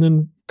saying and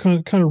then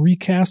kind of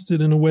recast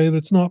it in a way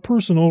that's not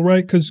personal,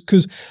 right?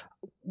 Because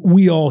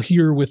we all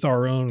hear with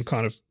our own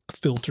kind of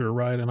filter,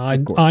 right? And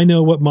I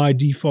know what my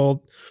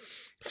default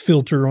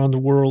filter on the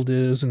world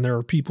is, and there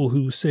are people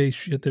who say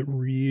shit that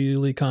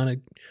really kind of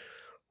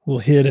will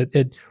hit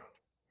at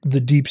the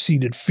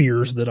deep-seated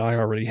fears that I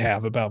already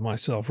have about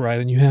myself, right?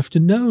 And you have to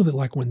know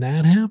that when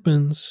that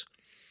happens,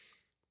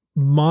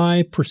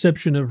 my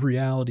perception of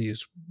reality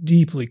is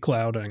deeply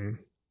clouding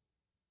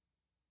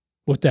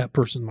what that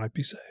person might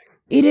be saying.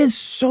 It is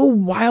so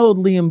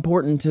wildly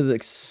important to the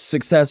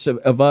success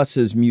of us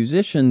as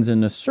musicians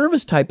in a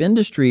service-type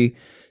industry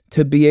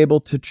to be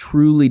able to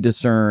truly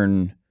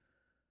discern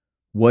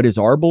what is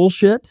our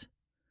bullshit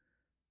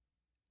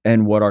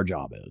and what our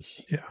job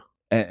is. Yeah.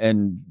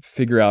 And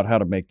figure out how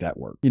to make that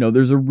work.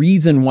 There's a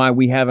reason why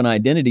we have an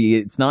identity.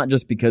 It's not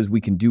just because we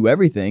can do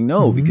everything.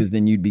 No, because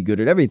then you'd be good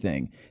at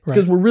everything. It's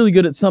because we're really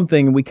good at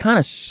something and we kind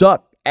of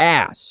suck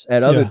ass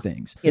at other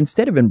things.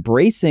 Instead of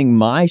embracing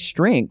my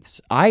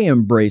strengths, I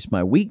embrace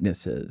my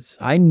weaknesses.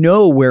 I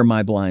know where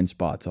my blind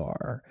spots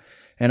are,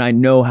 and I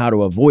know how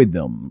to avoid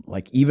them.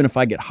 Even if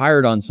I get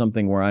hired on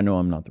something where I know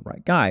I'm not the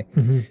right guy,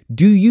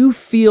 do you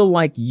feel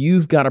like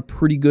you've got a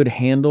pretty good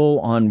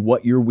handle on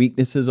what your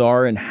weaknesses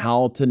are and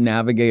how to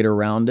navigate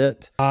around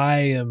it? I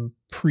am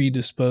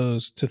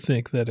predisposed to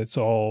think that it's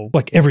all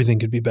everything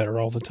could be better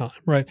all the time,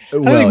 right?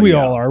 Well, I think we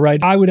all are,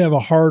 right? I would have a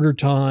harder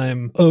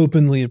time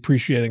openly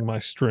appreciating my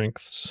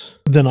strengths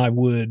than I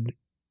would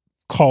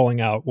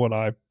calling out what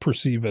I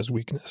perceive as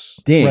weakness,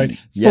 right?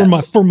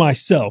 Yes. For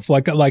myself,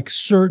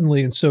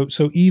 certainly. And so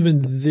even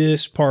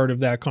this part of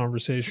that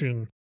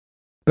conversation.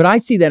 But I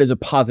see that as a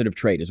positive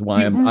trait is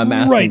why I'm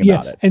asking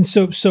about it. And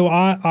so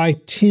I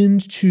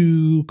tend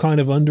to kind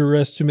of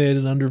underestimate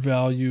and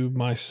undervalue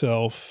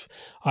myself.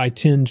 I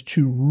tend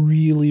to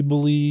really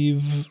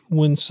believe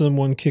when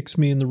someone kicks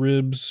me in the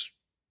ribs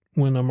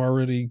when I'm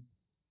already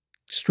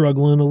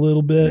struggling a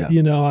little bit.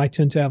 I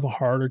tend to have a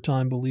harder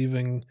time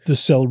believing the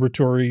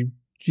celebratory,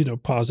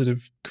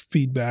 positive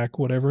feedback,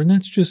 whatever. And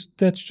that's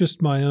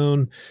just my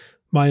own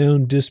my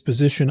own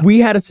disposition. We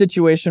had a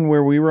situation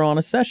where we were on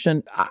a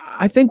session.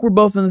 I think we're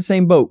both in the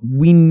same boat.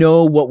 We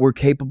know what we're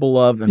capable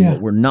of and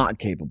what we're not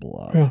capable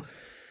of. Yeah.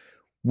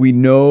 We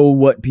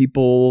know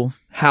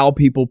how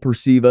people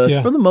perceive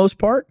us for the most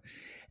part.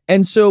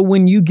 And so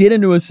when you get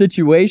into a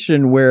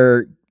situation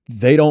where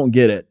they don't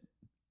get it,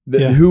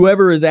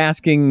 whoever is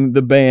asking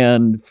the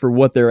band for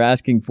what they're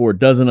asking for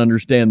doesn't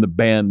understand the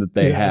band that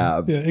they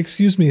have. Yeah.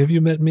 Excuse me, have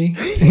you met me?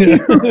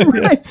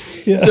 Right.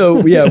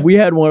 So we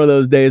had one of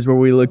those days where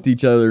we looked at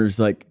each other and was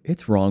like,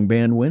 it's wrong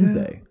band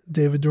Wednesday. Yeah.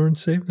 David Dorn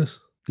saved us.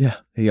 Yeah,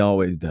 he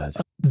always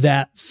does.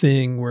 That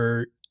thing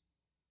where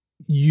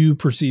you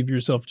perceive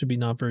yourself to be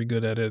not very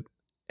good at it,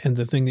 and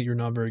the thing that you're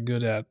not very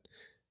good at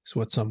is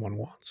what someone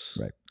wants.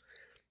 Right.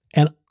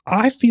 And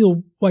I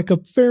feel like a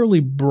fairly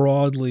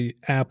broadly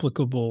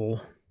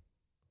applicable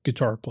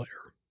guitar player.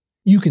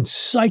 You can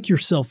psych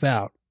yourself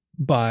out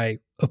by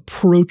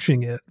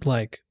approaching it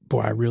like,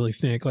 boy, I really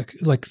think,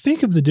 like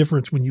think of the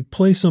difference when you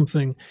play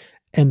something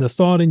and the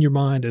thought in your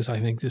mind is, I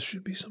think this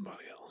should be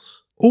somebody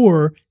else.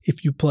 Or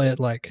if you play it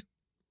like,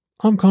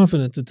 I'm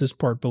confident that this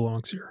part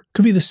belongs here.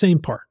 Could be the same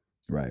part.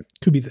 Right.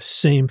 Could be the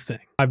same thing.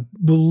 I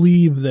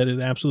believe that it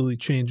absolutely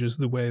changes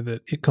the way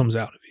that it comes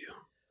out of you.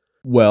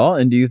 Well,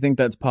 and do you think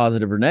that's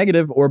positive or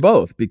negative or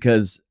both?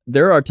 Because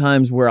there are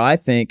times where I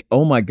think,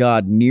 oh my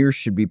God, Near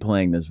should be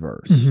playing this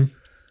verse. Mm-hmm.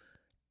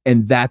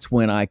 And that's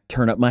when I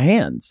turn up my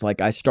hands.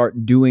 Like I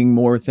start doing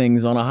more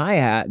things on a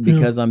hi-hat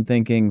because I'm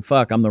thinking,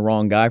 fuck, I'm the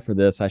wrong guy for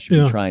this. I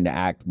should be trying to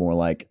act more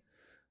like,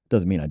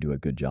 doesn't mean I do a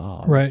good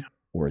job. Right.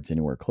 Or it's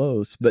anywhere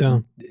close.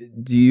 But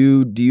do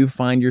you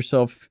find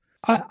yourself...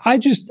 I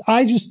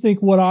just think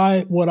what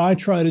I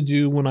try to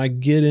do when I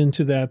get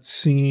into that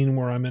scene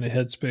where I'm in a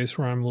headspace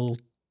where I'm a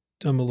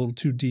little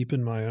too deep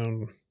in my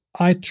own,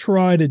 I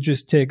try to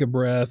just take a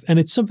breath. And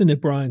it's something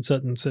that Brian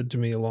Sutton said to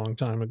me a long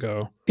time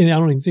ago. And I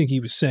don't even think he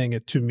was saying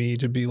it to me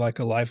to be like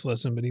a life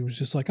lesson, but he was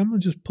just like, I'm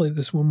going to just play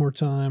this one more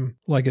time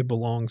like it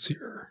belongs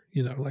here.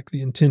 You know, like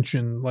the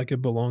intention, like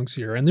it belongs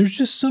here. And there's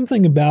just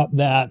something about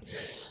that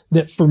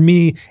for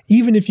me,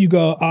 even if you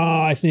go,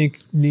 I think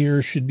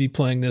Near should be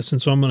playing this,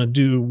 and so I'm going to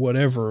do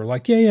whatever.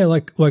 Like,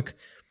 like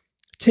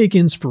take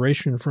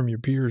inspiration from your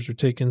peers or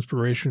take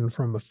inspiration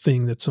from a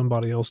thing that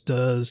somebody else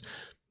does.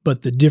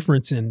 But the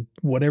difference in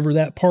whatever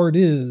that part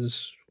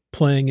is,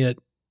 playing it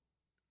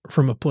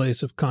from a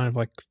place of kind of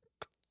like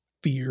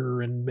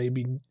fear and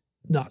maybe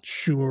not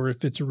sure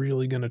if it's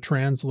really going to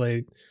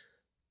translate,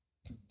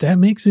 that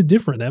makes it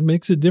different. That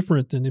makes it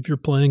different than if you're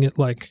playing it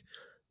like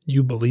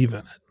you believe in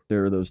it.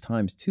 There are those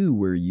times too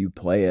where you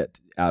play it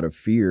out of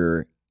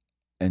fear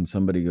and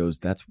somebody goes,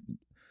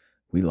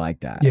 we like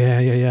that.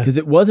 Yeah. Because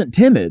it wasn't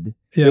timid.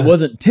 Yeah. It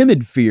wasn't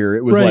timid fear.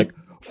 It was like,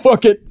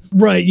 fuck it.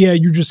 Right. Yeah.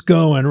 You're just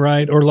going,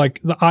 right? Or like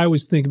I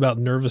always think about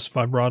nervous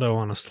vibrato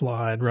on a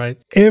slide, right?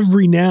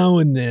 Every now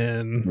and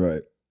then,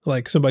 right?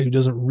 Like somebody who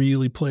doesn't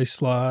really play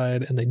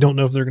slide and they don't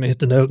know if they're going to hit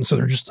the note. And so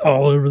they're just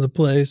all over the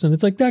place. And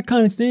it's like that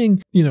kind of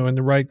thing, you know, in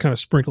the right kind of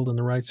sprinkled in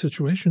the right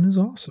situation is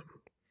awesome.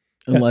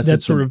 Unless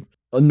that's sort of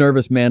a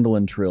nervous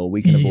mandolin trill,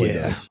 we can avoid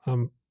that.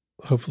 I'm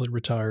hopefully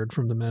retired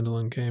from the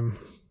mandolin game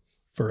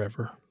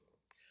forever.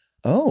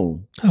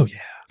 Oh yeah.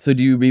 So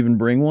do you even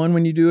bring one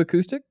when you do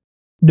acoustic?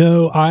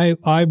 No,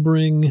 I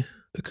bring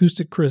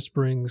acoustic. Kris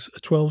brings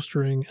a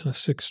 12-string and a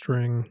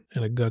 6-string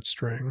and a gut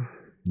string.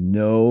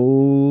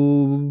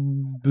 No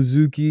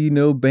bouzouki,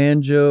 no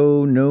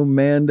banjo, no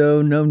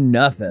mando, no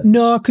nothing.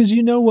 No, because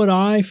you know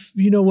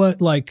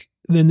what like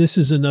then this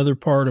is another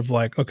part of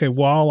like, okay,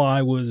 while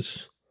I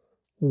was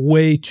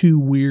way too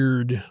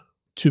weird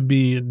to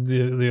be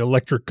the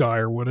electric guy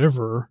or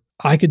whatever,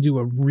 I could do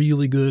a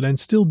really good and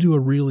still do a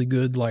really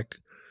good like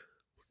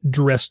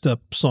dressed up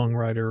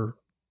songwriter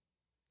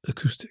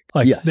acoustic.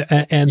 Like,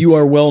 yes, and you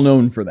are well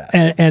known for that.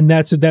 And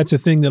that's a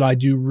thing that I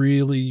do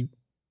really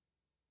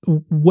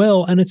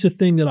well, and it's a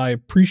thing that I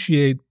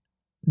appreciate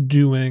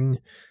doing.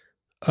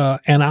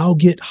 And I'll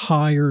get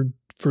hired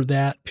for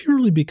that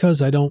purely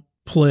because I don't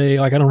play,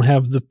 like I don't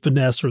have the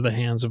finesse or the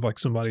hands of like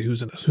somebody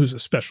who's a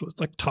specialist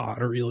like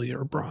Todd or Ilya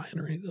or Brian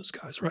or any of those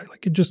guys, right?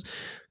 Like it just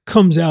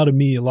comes out of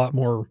me a lot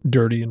more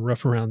dirty and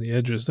rough around the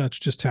edges. That's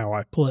just how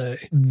I play.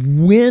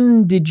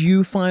 When did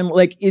you finally,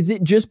 like, is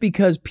it just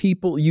because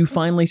you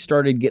finally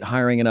started get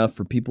hiring enough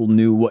for people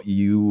knew what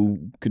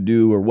you could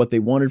do or what they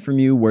wanted from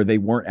you, where they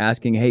weren't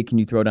asking, hey, can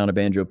you throw down a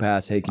banjo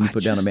pass? Hey, can you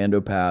put down a mando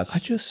pass? I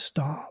just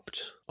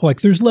stopped.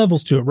 Like there's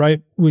levels to it,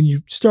 right? When you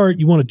start,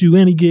 you want to do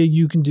any gig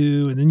you can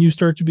do, and then you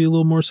start to be a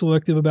little more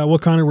selective about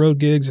what kind of road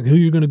gigs and who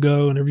you're going to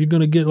go and if you're going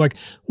to get like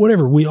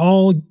whatever. We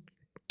all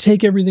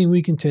take everything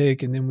we can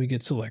take and then we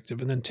get selective,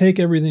 and then take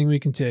everything we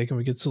can take and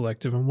we get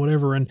selective and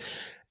whatever.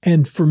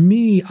 And for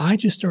me, I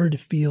just started to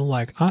feel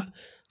like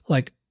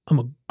I'm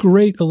a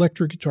great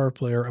electric guitar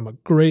player. I'm a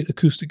great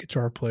acoustic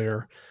guitar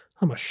player.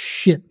 I'm a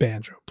shit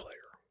banjo player.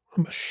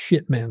 I'm a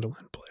shit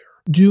mandolin player.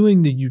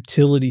 Doing the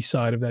utility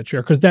side of that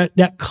chair, because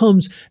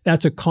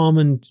that's a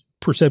common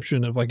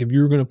perception of like, if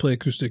you're going to play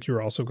acoustic,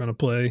 you're also going to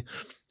play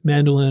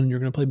mandolin, you're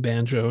going to play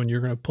banjo, and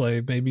you're going to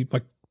play maybe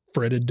like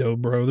fretted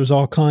dobro. There's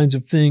all kinds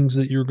of things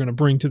that you're going to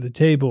bring to the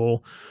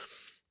table.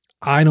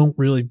 I don't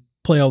really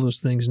play all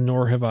those things,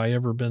 nor have I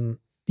ever been.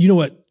 You know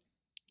what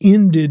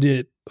ended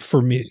it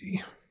for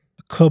me?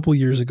 A couple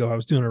years ago, I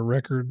was doing a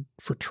record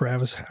for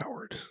Travis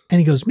Howard. And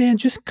he goes, man,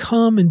 just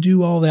come and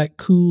do all that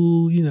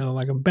cool, you know,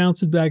 like I'm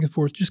bouncing back and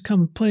forth. Just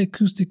come and play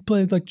acoustic,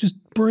 play, like just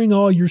bring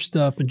all your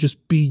stuff and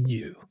just be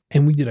you.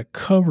 And we did a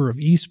cover of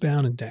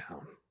Eastbound and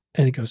Down.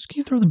 And he goes, can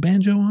you throw the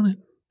banjo on it?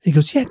 He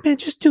goes, yeah, man,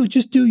 just do it.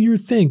 Just do your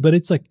thing. But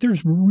it's like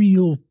there's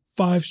real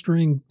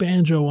 5-string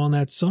banjo on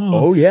that song.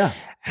 Oh, yeah.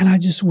 And I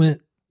just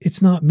went,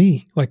 it's not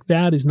me. Like,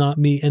 that is not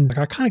me. And like,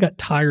 I kind of got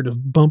tired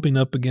of bumping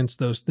up against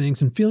those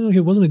things and feeling like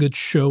it wasn't a good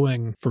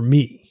showing for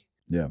me.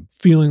 Yeah.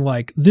 Feeling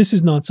like this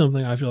is not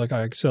something I feel like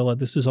I excel at.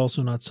 This is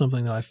also not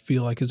something that I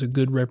feel like is a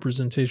good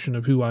representation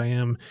of who I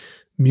am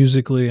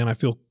musically. And I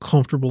feel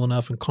comfortable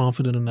enough and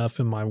confident enough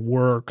in my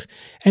work.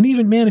 And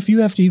even, man, if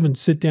you have to even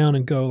sit down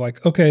and go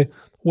like, okay,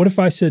 what if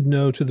I said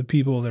no to the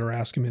people that are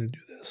asking me to do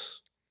this?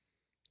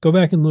 Go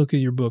back and look at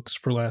your books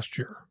for last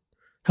year.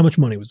 How much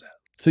money was that?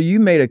 So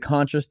you made a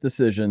conscious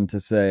decision to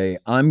say,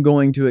 I'm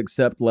going to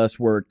accept less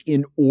work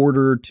in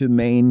order to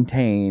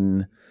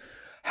maintain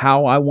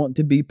how I want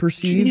to be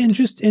perceived.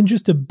 And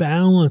just a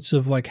balance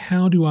of like,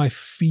 how do I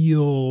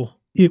feel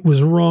it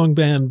was wrong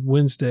band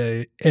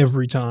Wednesday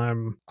every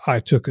time I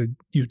took a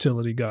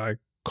utility guy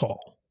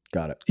call.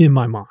 Got it. In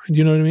my mind.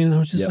 You know what I mean? And I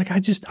was just like,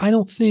 I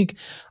don't think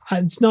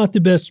it's not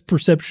the best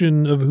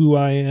perception of who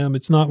I am.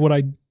 It's not what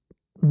I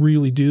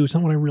really do. It's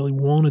not what I really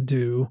want to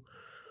do.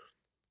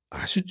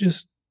 I should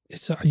just,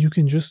 you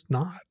can just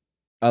not.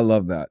 I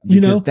love that.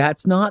 Because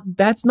that's not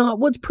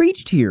what's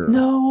preached here.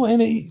 No.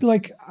 And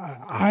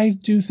I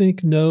do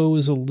think no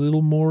is a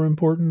little more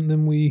important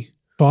than we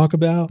talk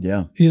about.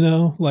 Yeah.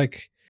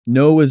 Like.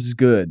 No is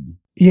good.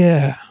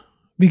 Yeah.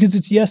 Because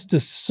it's yes to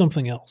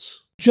something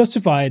else.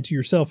 Justify it to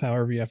yourself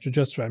however you have to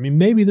justify it. I mean,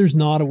 maybe there's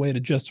not a way to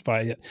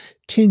justify it yet.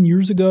 10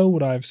 years ago,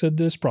 would I have said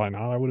this? Probably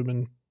not. I would have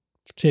been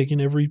taking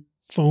every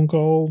phone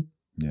call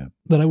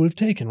that I would have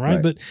taken,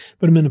 right? But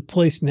I'm in a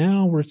place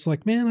now where it's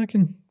like, man,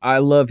 I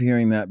love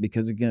hearing that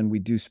because, again, we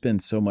do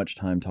spend so much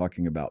time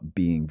talking about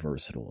being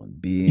versatile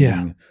and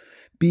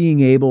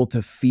being able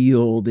to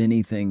field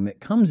anything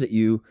that comes at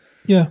you.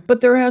 Yeah.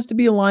 But there has to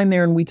be a line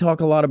there, and we talk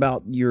a lot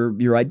about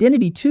your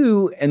identity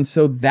too, and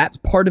so that's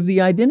part of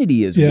the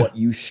identity is what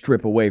you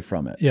strip away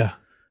from it. Yeah.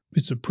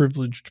 It's a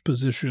privileged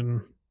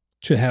position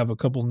to have a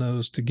couple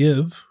no's to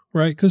give,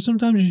 right? Because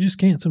sometimes you just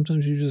can't.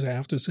 Sometimes you just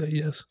have to say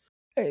yes.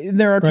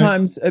 There are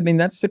times, I mean,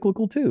 that's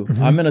cyclical too.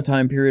 Mm-hmm. I'm in a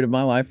time period of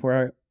my life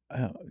where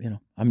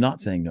I'm not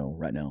saying no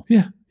right now.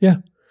 Yeah. Yeah.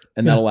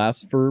 And that'll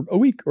last for a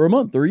week or a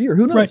month or a year.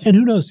 Who knows? Right. And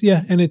who knows?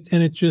 Yeah. And it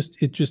just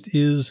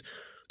is,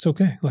 it's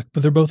okay. Like,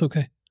 but they're both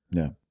okay.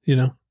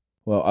 Yeah.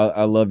 Well,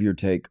 I love your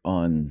take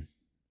on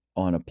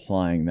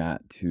applying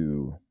that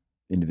to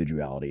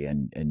individuality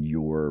and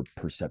your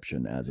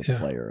perception as a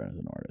player, as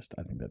an artist.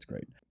 I think that's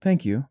great.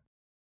 Thank you.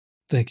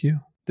 Thank you.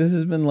 This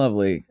has been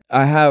lovely.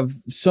 I have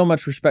so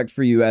much respect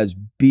for you as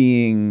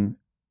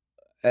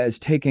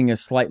taking a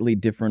slightly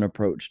different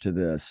approach to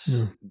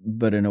this,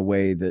 but in a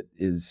way that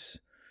is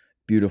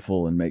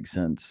beautiful and makes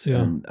sense.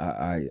 Yeah. And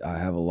I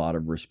have a lot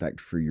of respect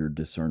for your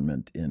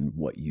discernment in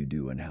what you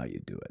do and how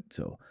you do it.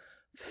 So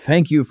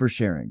thank you for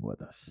sharing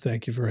with us.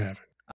 Thank you for having me.